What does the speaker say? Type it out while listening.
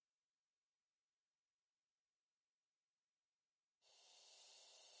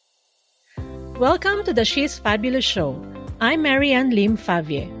Welcome to the She's Fabulous Show. I'm Marianne Lim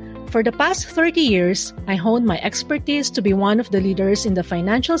Favier. For the past 30 years, I honed my expertise to be one of the leaders in the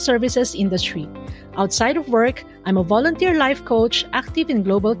financial services industry. Outside of work, I'm a volunteer life coach active in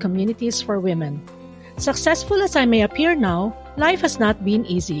global communities for women. Successful as I may appear now, life has not been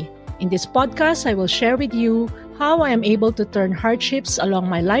easy. In this podcast, I will share with you how I am able to turn hardships along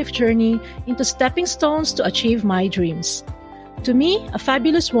my life journey into stepping stones to achieve my dreams. To me, a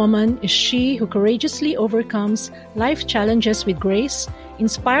fabulous woman is she who courageously overcomes life challenges with grace,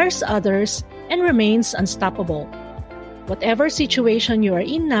 inspires others, and remains unstoppable. Whatever situation you are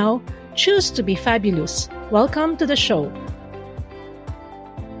in now, choose to be fabulous. Welcome to the show.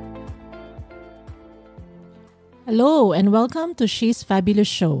 Hello, and welcome to She's Fabulous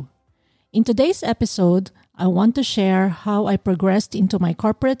Show. In today's episode, I want to share how I progressed into my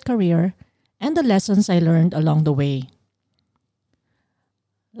corporate career and the lessons I learned along the way.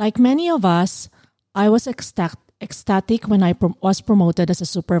 Like many of us, I was ecstatic when I was promoted as a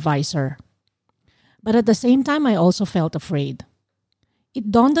supervisor. But at the same time, I also felt afraid. It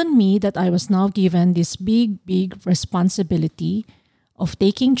dawned on me that I was now given this big responsibility of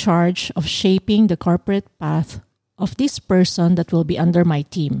taking charge of shaping the corporate path of this person that will be under my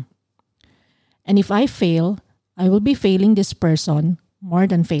team. And if I fail, I will be failing this person more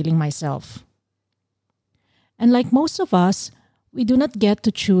than failing myself. And like most of us, we do not get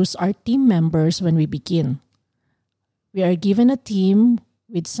to choose our team members when we begin. We are given a team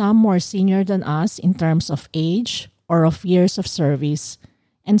with some more senior than us in terms of age or of years of service,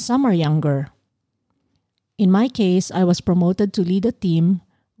 and some are younger. In my case, I was promoted to lead a team,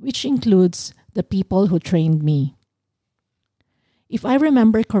 which includes the people who trained me. If I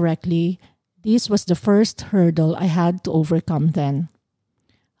remember correctly, this was the first hurdle I had to overcome then.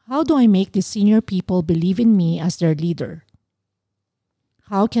 How do I make the senior people believe in me as their leader?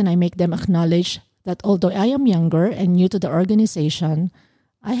 How can I make them acknowledge that although I am younger and new to the organization,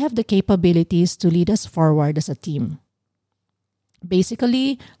 I have the capabilities to lead us forward as a team?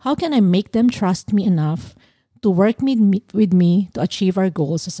 Basically, how can I make them trust me enough to work with me to achieve our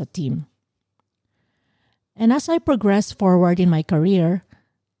goals as a team? And as I progressed forward in my career,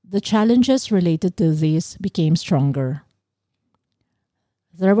 the challenges related to this became stronger.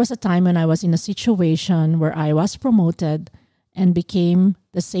 There was a time when I was in a situation where I was promoted and became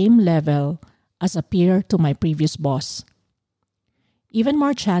the same level as a peer to my previous boss. Even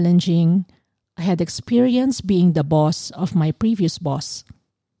more challenging, I had experienced being the boss of my previous boss.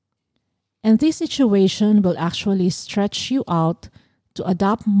 And this situation will actually stretch you out to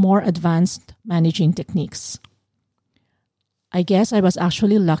adopt more advanced managing techniques. I guess I was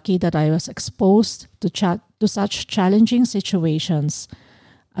actually lucky that I was exposed to such challenging situations,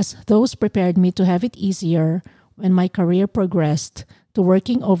 as those prepared me to have it easier when my career progressed to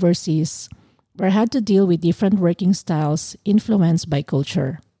working overseas, where I had to deal with different working styles influenced by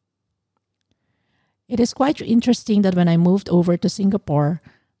culture. It is quite interesting that when I moved over to Singapore,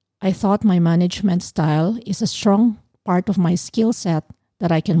 I thought my management style is a strong part of my skill set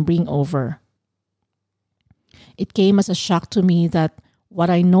that I can bring over. It came as a shock to me that what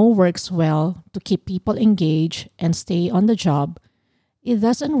I know works well to keep people engaged and stay on the job, it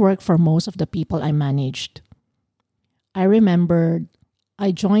doesn't work for most of the people I managed. I remembered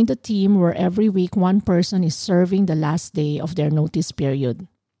I joined a team where every week one person is serving the last day of their notice period.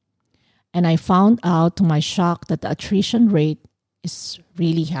 And I found out to my shock that the attrition rate is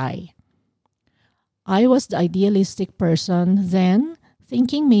really high. I was the idealistic person then,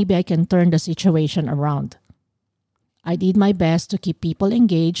 thinking maybe I can turn the situation around. I did my best to keep people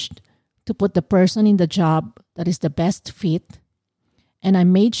engaged, to put the person in the job that is the best fit, and I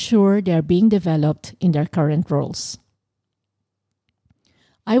made sure they are being developed in their current roles.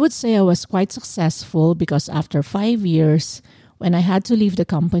 I would say I was quite successful because after 5 years, when I had to leave the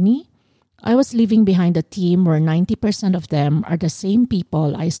company, I was leaving behind a team where 90% of them are the same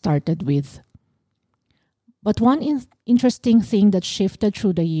people I started with. But one interesting thing that shifted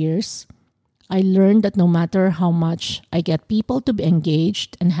through the years, I learned that no matter how much I get people to be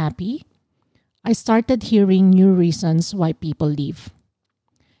engaged and happy, I started hearing new reasons why people leave.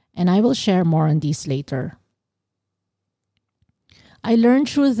 And I will share more on these later. I learned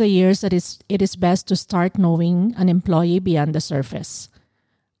through the years that it is best to start knowing an employee beyond the surface,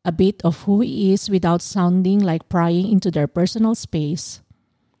 a bit of who he is without sounding like prying into their personal space,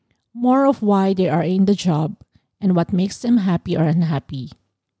 more of why they are in the job and what makes them happy or unhappy,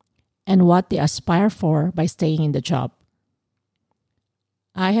 and what they aspire for by staying in the job.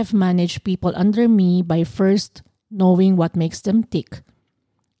 I have managed people under me by first knowing what makes them tick.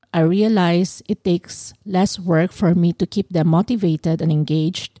 I realize it takes less work for me to keep them motivated and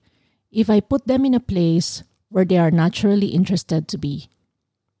engaged if I put them in a place where they are naturally interested to be.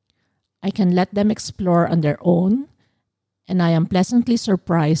 I can let them explore on their own, and I am pleasantly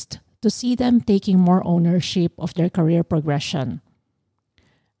surprised to see them taking more ownership of their career progression.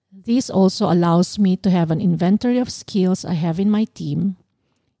 This also allows me to have an inventory of skills I have in my team.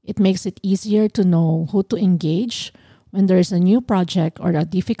 It makes it easier to know who to engage when there is a new project or a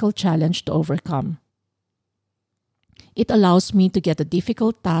difficult challenge to overcome. It allows me to get a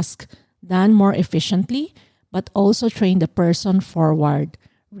difficult task done more efficiently, but also train the person forward,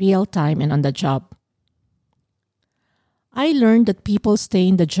 real time and on the job. I learned that people stay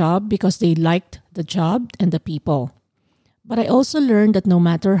in the job because they liked the job and the people. But I also learned that no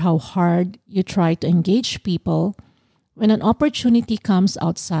matter how hard you try to engage people, when an opportunity comes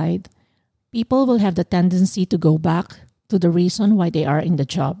outside, people will have the tendency to go back to the reason why they are in the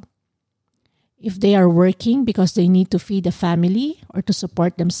job. If they are working because they need to feed a family or to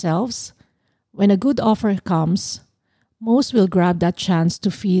support themselves, when a good offer comes, most will grab that chance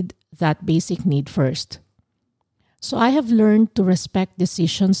to feed that basic need first. So I have learned to respect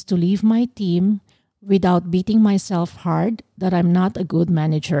decisions to leave my team without beating myself hard that I'm not a good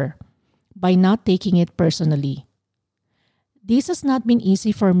manager, by not taking it personally. This has not been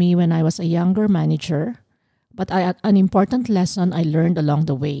easy for me when I was a younger manager, but an important lesson I learned along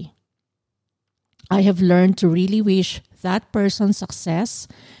the way. I have learned to really wish that person's success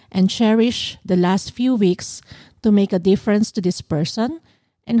and cherish the last few weeks to make a difference to this person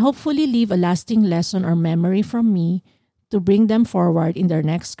and hopefully leave a lasting lesson or memory from me to bring them forward in their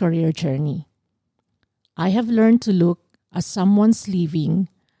next career journey. I have learned to look at someone's leaving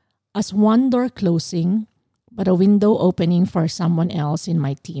as one door closing, but a window opening for someone else in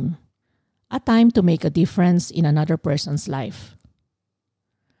my team. A time to make a difference in another person's life.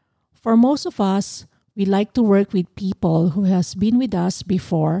 For most of us, we like to work with people who has been with us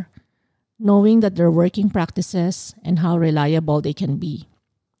before, knowing that their working practices and how reliable they can be.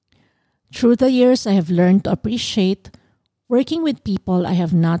 Through the years, I have learned to appreciate working with people I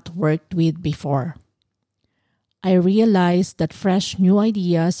have not worked with before. I realized that fresh new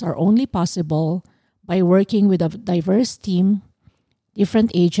ideas are only possible by working with a diverse team,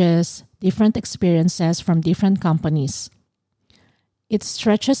 different ages, different experiences from different companies. It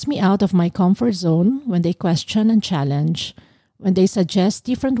stretches me out of my comfort zone when they question and challenge, when they suggest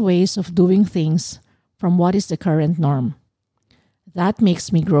different ways of doing things from what is the current norm. That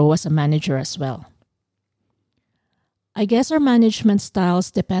makes me grow as a manager as well. I guess our management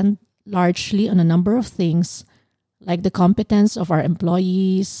styles depend largely on a number of things, like the competence of our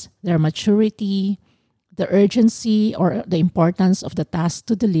employees, their maturity, the urgency or the importance of the task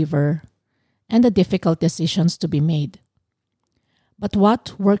to deliver, and the difficult decisions to be made. But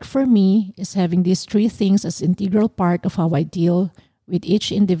what worked for me is having these three things as integral part of how I deal with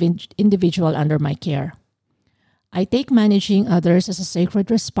each individual under my care. I take managing others as a sacred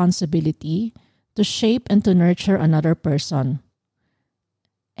responsibility to shape and to nurture another person.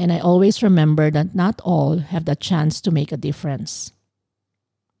 And I always remember that not all have the chance to make a difference.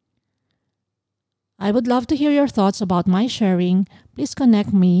 I would love to hear your thoughts about my sharing. Please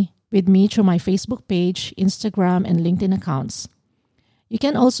connect with me through my Facebook page, Instagram, and LinkedIn accounts. You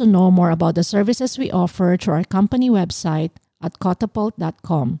can also know more about the services we offer through our company website at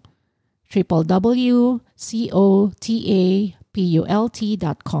cotapult.com,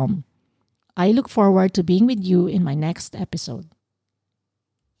 www.cotapult.com. I look forward to being with you in my next episode.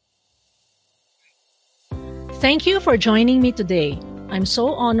 Thank you for joining me today. I'm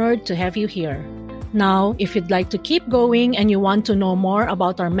so honored to have you here. Now, if you'd like to keep going and you want to know more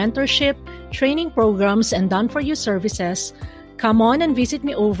about our mentorship, training programs, and done-for-you services, come on and visit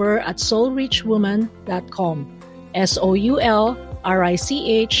me over at soulrichwoman.com,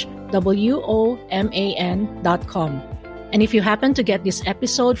 soulrichwoman.com. And if you happen to get this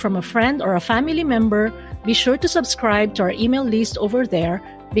episode from a friend or a family member, be sure to subscribe to our email list over there,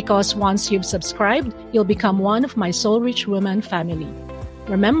 because once you've subscribed, you'll become one of my Soul Rich Women family.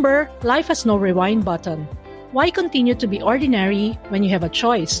 Remember, life has no rewind button. Why continue to be ordinary when you have a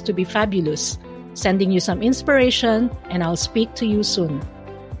choice to be fabulous? Sending you some inspiration, and I'll speak to you soon.